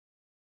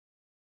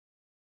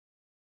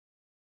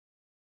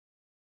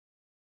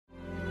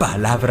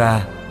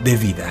Palabra de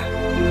vida.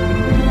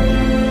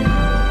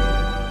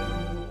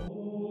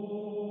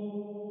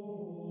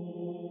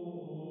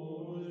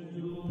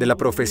 De la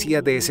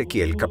profecía de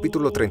Ezequiel,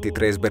 capítulo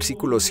 33,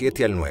 versículos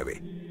 7 al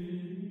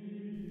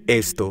 9.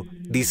 Esto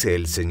dice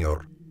el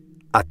Señor: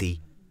 a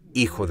ti,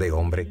 hijo de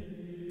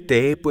hombre,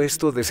 te he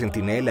puesto de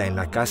centinela en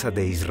la casa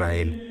de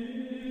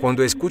Israel.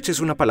 Cuando escuches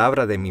una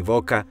palabra de mi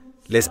boca,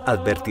 les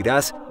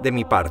advertirás de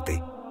mi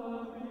parte.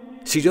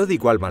 Si yo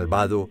digo al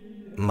malvado,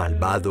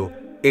 malvado,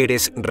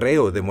 eres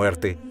reo de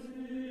muerte,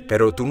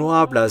 pero tú no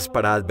hablas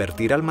para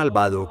advertir al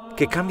malvado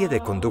que cambie de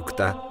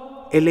conducta,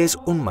 él es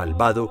un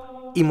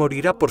malvado y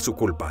morirá por su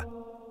culpa.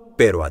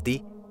 Pero a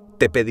ti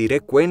te pediré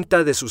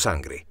cuenta de su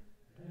sangre.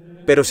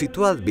 Pero si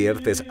tú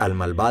adviertes al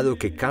malvado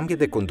que cambie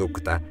de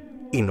conducta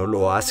y no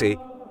lo hace,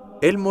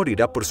 él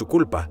morirá por su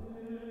culpa,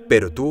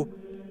 pero tú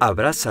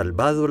habrás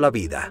salvado la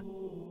vida.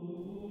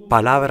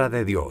 Palabra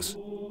de Dios.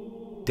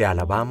 Te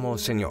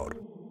alabamos,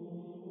 Señor.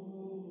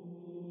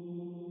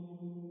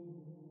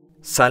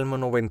 Salmo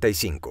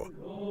 95.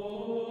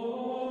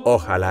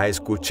 Ojalá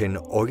escuchen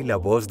hoy la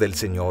voz del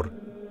Señor,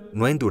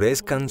 no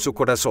endurezcan su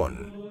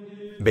corazón.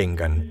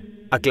 Vengan,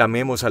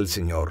 aclamemos al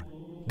Señor,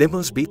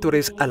 demos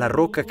vítores a la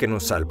roca que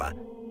nos salva.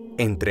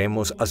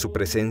 Entremos a su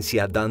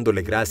presencia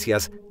dándole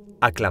gracias,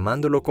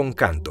 aclamándolo con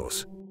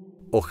cantos.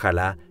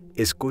 Ojalá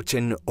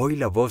escuchen hoy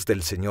la voz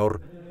del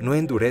Señor, no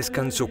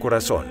endurezcan su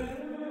corazón.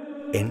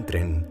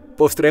 Entren,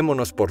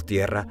 postrémonos por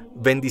tierra,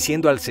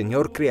 bendiciendo al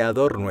Señor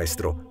Creador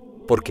nuestro,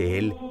 porque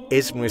Él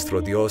es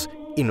nuestro Dios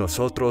y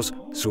nosotros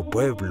su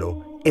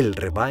pueblo, el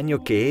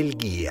rebaño que Él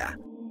guía.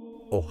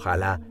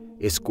 Ojalá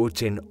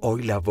escuchen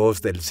hoy la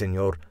voz del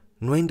Señor,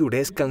 no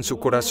endurezcan su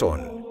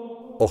corazón.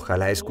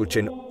 Ojalá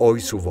escuchen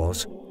hoy su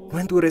voz, no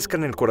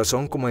endurezcan el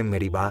corazón como en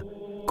Meribá,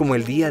 como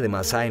el día de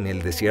Masá en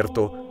el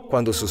desierto,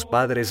 cuando sus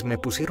padres me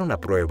pusieron a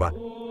prueba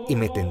y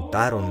me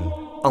tentaron,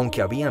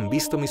 aunque habían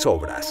visto mis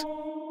obras.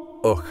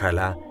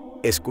 Ojalá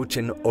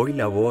escuchen hoy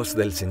la voz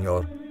del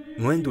Señor,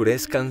 no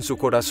endurezcan su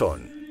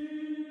corazón.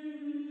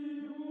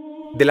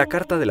 De la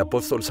carta del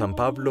apóstol San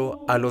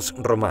Pablo a los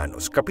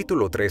Romanos,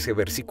 capítulo 13,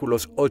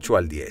 versículos 8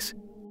 al 10.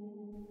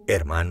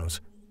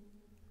 Hermanos,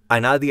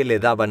 a nadie le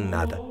daban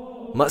nada,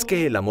 más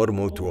que el amor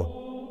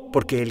mutuo,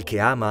 porque el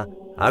que ama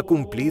ha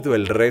cumplido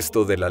el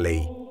resto de la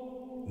ley.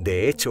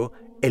 De hecho,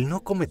 el no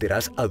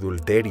cometerás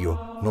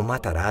adulterio, no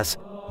matarás,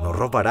 no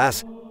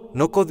robarás,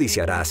 no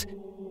codiciarás,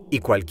 y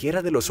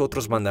cualquiera de los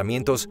otros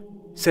mandamientos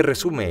se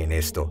resume en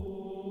esto: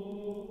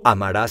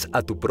 amarás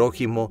a tu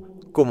prójimo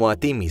como a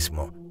ti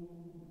mismo.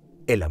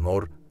 El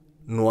amor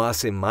no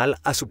hace mal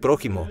a su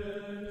prójimo,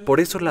 por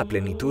eso la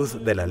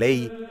plenitud de la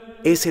ley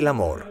es el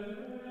amor.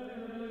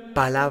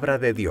 Palabra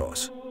de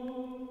Dios.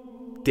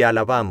 Te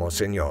alabamos,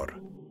 Señor.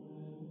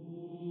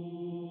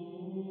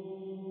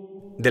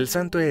 Del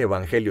Santo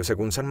Evangelio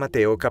según San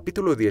Mateo,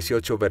 capítulo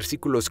 18,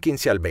 versículos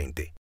 15 al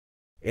 20.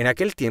 En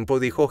aquel tiempo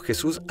dijo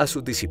Jesús a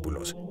sus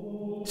discípulos: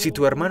 si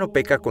tu hermano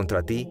peca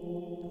contra ti,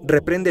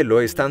 repréndelo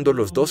estando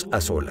los dos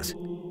a solas.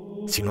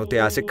 Si no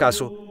te hace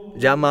caso,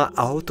 llama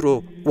a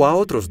otro o a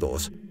otros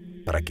dos,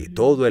 para que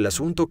todo el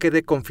asunto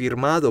quede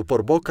confirmado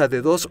por boca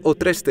de 2 o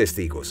 3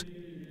 testigos.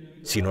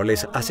 Si no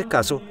les hace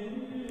caso,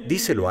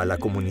 díselo a la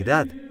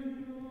comunidad.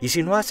 Y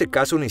si no hace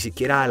caso ni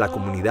siquiera a la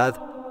comunidad,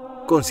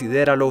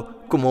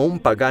 considéralo como un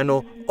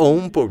pagano o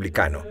un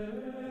publicano.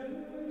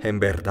 En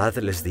verdad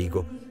les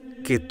digo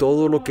que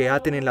todo lo que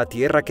aten en la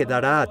tierra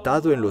quedará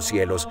atado en los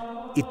cielos,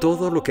 y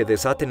todo lo que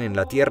desaten en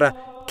la tierra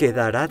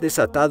quedará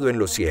desatado en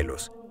los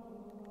cielos.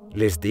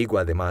 Les digo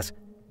además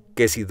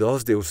que si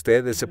 2 de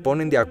ustedes se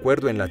ponen de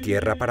acuerdo en la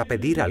tierra para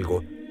pedir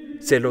algo,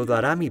 se lo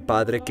dará mi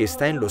Padre que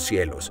está en los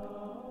cielos,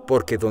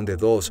 porque donde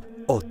 2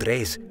 o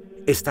 3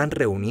 están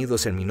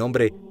reunidos en mi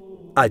nombre,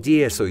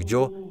 allí estoy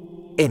yo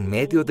en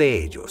medio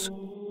de ellos.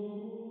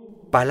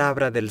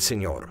 Palabra del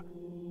Señor.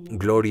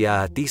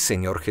 Gloria a ti,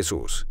 Señor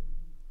Jesús.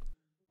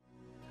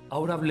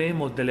 Ahora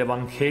hablemos del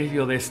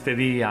Evangelio de este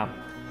día.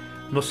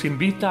 Nos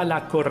invita a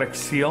la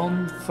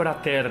corrección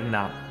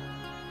fraterna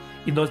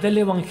y nos da el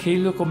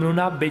Evangelio como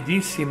una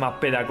bellísima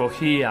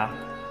pedagogía,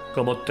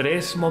 como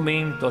 3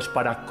 momentos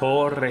para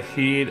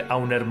corregir a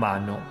un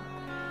hermano.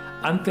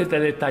 Antes de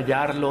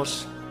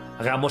detallarlos,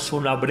 hagamos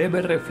una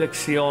breve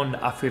reflexión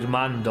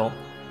afirmando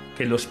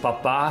que los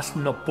papás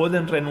no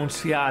pueden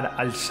renunciar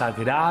al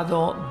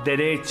sagrado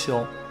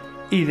derecho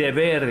y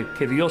deber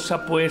que Dios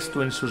ha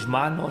puesto en sus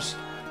manos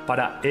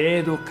para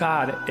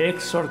educar,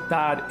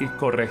 exhortar y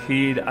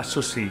corregir a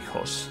sus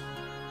hijos.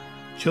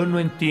 Yo no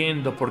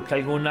entiendo por qué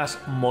algunas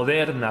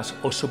modernas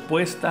o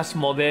supuestas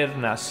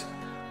modernas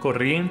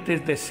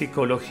corrientes de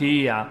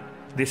psicología,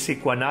 de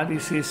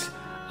psicoanálisis,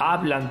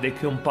 hablan de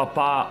que un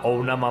papá o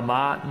una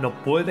mamá no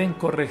pueden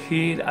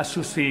corregir a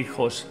sus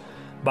hijos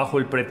bajo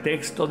el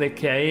pretexto de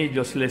que a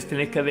ellos les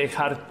tiene que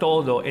dejar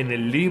todo en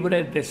el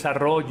libre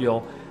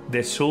desarrollo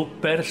de su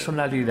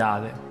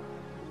personalidad.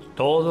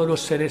 Todos los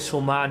seres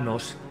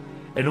humanos,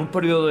 en un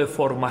periodo de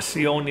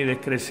formación y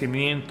de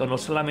crecimiento, no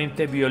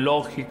solamente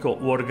biológico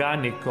u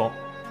orgánico,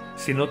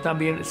 sino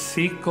también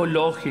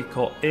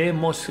psicológico,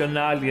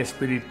 emocional y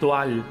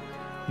espiritual,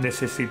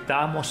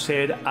 necesitamos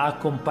ser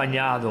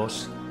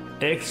acompañados,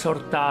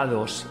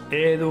 exhortados,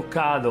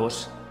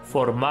 educados,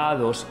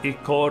 formados y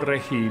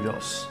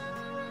corregidos.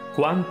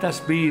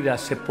 ¿Cuántas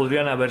vidas se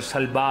podrían haber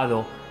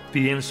salvado?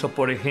 Pienso,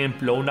 por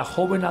ejemplo, una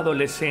joven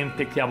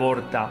adolescente que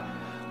aborta.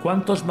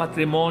 ¿Cuántos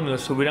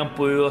matrimonios hubieran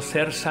podido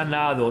ser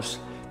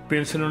sanados?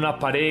 Pienso en una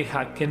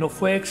pareja que no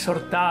fue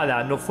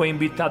exhortada, no fue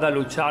invitada a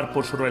luchar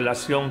por su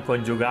relación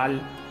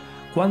conyugal.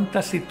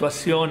 ¿Cuántas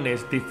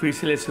situaciones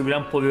difíciles se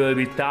hubieran podido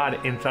evitar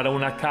entrar a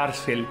una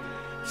cárcel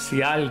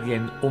si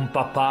alguien, un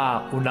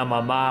papá, una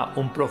mamá,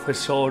 un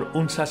profesor,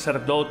 un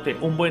sacerdote,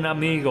 un buen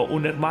amigo,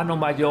 un hermano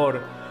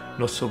mayor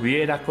nos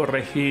hubiera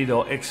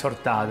corregido,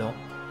 exhortado?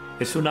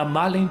 Es una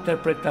mala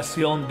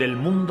interpretación del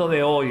mundo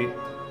de hoy,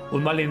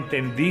 un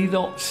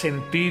malentendido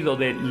sentido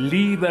de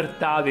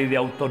libertad y de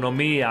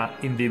autonomía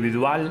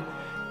individual,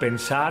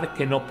 pensar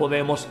que no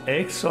podemos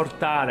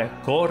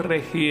exhortar,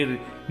 corregir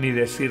ni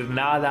decir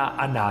nada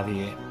a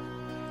nadie.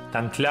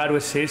 Tan claro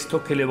es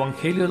esto que el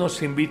Evangelio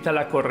nos invita a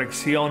la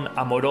corrección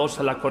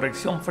amorosa, a la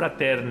corrección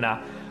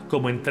fraterna,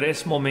 como en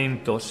 3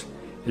 momentos.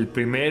 El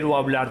primero,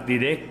 hablar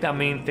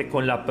directamente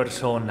con la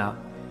persona.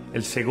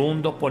 El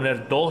segundo,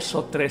 poner 2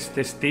 o 3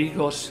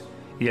 testigos.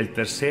 Y el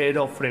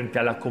tercero, frente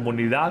a la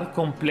comunidad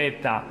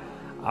completa,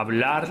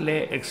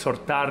 hablarle,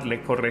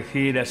 exhortarle,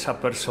 corregir a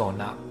esa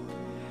persona.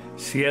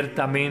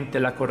 Ciertamente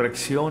la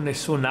corrección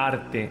es un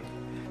arte.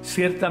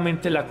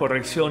 Ciertamente la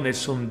corrección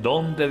es un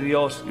don de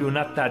Dios y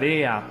una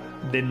tarea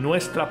de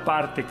nuestra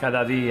parte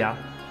cada día.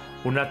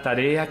 Una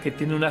tarea que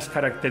tiene unas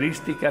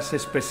características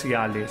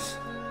especiales.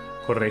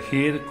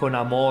 Corregir con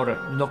amor,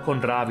 no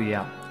con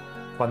rabia.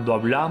 Cuando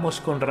hablamos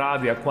con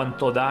rabia,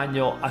 cuánto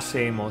daño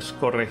hacemos.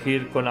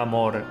 Corregir con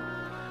amor.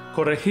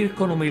 Corregir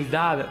con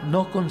humildad,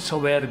 no con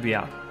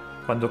soberbia.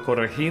 Cuando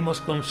corregimos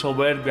con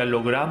soberbia,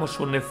 logramos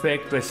un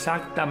efecto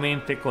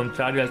exactamente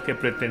contrario al que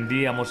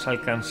pretendíamos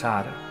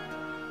alcanzar.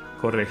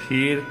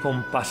 Corregir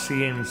con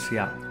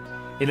paciencia,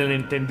 en el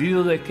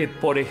entendido de que,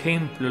 por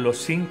ejemplo, los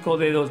 5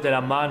 dedos de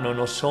la mano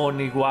no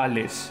son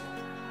iguales.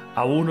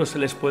 A unos se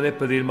les puede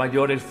pedir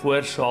mayor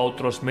esfuerzo, a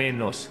otros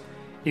menos.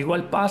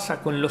 Igual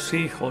pasa con los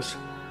hijos.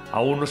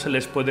 A unos se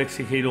les puede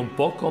exigir un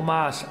poco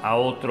más, a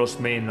otros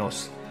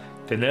menos.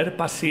 Tener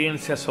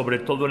paciencia, sobre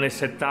todo en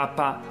esa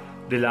etapa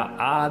de la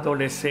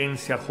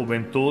adolescencia,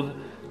 juventud,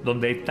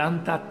 donde hay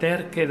tanta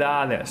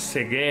terquedad,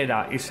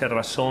 ceguera y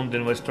cerrazón de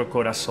nuestro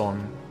corazón.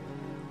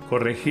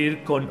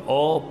 Corregir con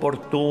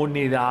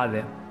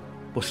oportunidad,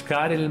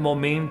 buscar el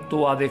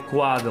momento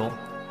adecuado,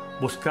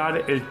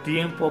 buscar el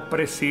tiempo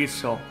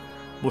preciso,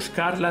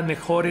 buscar las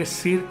mejores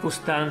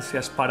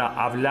circunstancias para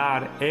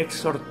hablar,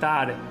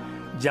 exhortar,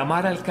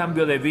 llamar al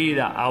cambio de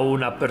vida a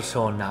una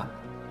persona.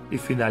 Y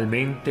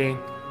finalmente,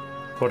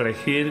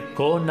 corregir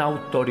con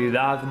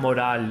autoridad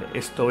moral,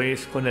 esto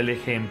es, con el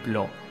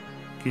ejemplo.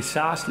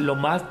 Quizás lo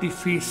más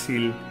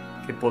difícil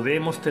que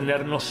podemos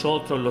tener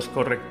nosotros los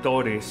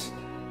correctores,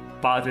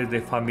 padres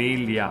de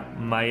familia,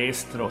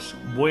 maestros,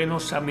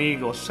 buenos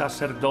amigos,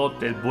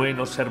 sacerdotes,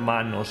 buenos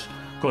hermanos,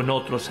 con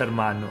otros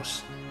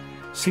hermanos.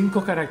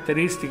 5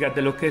 características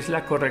de lo que es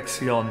la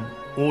corrección.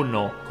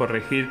 1.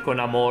 Corregir con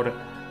amor.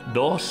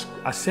 2.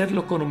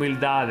 Hacerlo con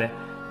humildad.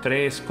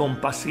 3. Con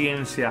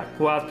paciencia.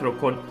 4.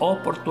 Con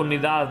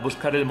oportunidad,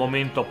 buscar el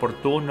momento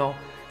oportuno.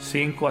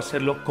 5.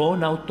 Hacerlo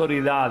con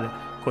autoridad,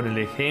 con el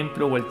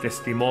ejemplo o el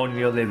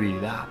testimonio de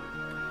vida.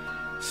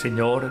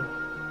 Señor,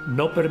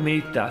 no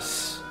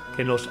permitas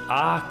que nos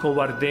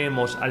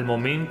acobardemos al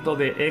momento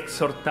de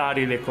exhortar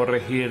y de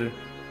corregir.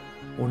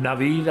 Una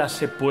vida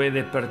se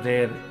puede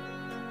perder.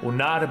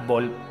 Un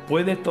árbol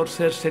puede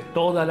torcerse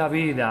toda la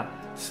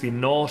vida si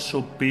no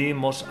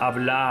supimos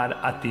hablar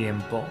a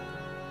tiempo.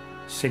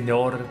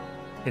 Señor,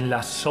 en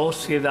la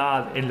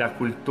sociedad, en la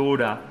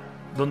cultura,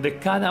 donde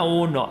cada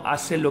uno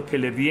hace lo que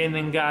le viene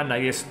en gana,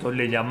 y esto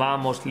le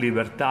llamamos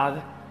libertad,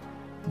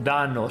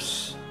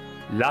 danos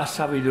la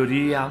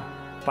sabiduría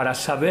para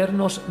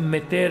sabernos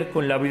meter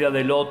con la vida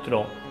del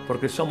otro,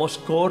 porque somos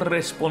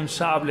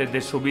corresponsables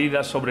de su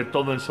vida, sobre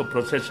todo en su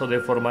proceso de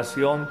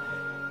formación,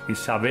 y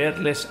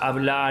saberles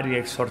hablar y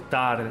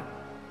exhortar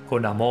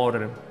con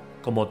amor,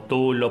 como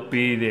tú lo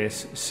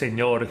pides,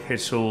 Señor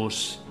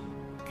Jesús.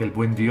 Que el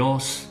buen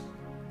Dios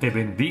te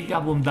bendiga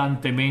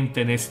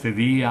abundantemente en este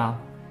día,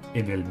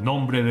 en el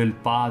nombre del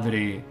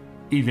Padre,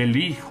 y del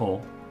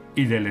Hijo,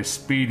 y del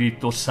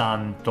Espíritu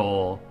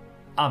Santo.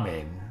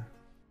 Amén.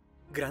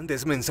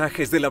 Grandes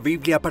mensajes de la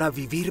Biblia para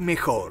vivir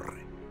mejor.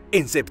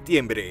 En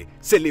septiembre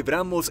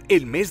celebramos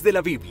el mes de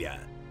la Biblia.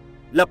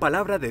 La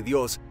palabra de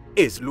Dios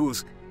es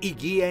luz y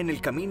guía en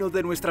el camino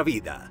de nuestra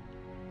vida.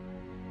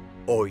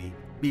 Hoy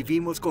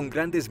vivimos con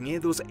grandes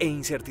miedos e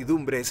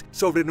incertidumbres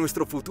sobre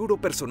nuestro futuro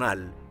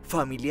personal,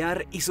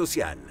 familiar y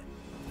social.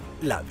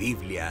 La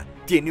Biblia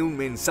tiene un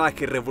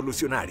mensaje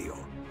revolucionario,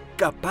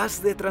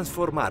 capaz de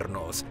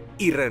transformarnos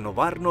y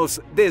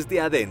renovarnos desde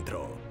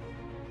adentro.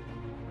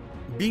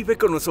 Vive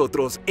con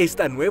nosotros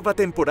esta nueva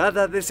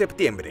temporada de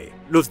septiembre,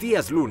 los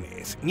días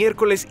lunes,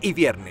 miércoles y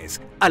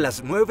viernes a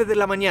las 9 de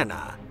la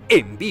mañana,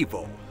 en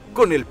vivo,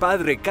 con el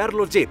Padre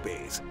Carlos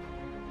Yepes.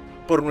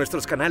 por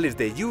nuestros canales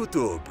de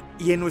YouTube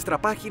y en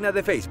nuestra página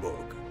de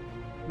Facebook.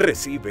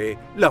 Recibe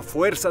la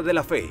fuerza de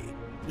la fe,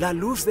 la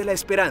luz de la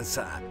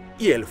esperanza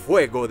y el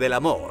fuego del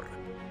amor,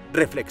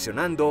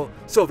 reflexionando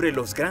sobre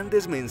los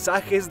grandes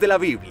mensajes de la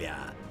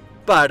Biblia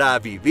para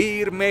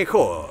vivir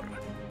mejor.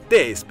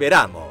 Te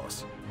esperamos.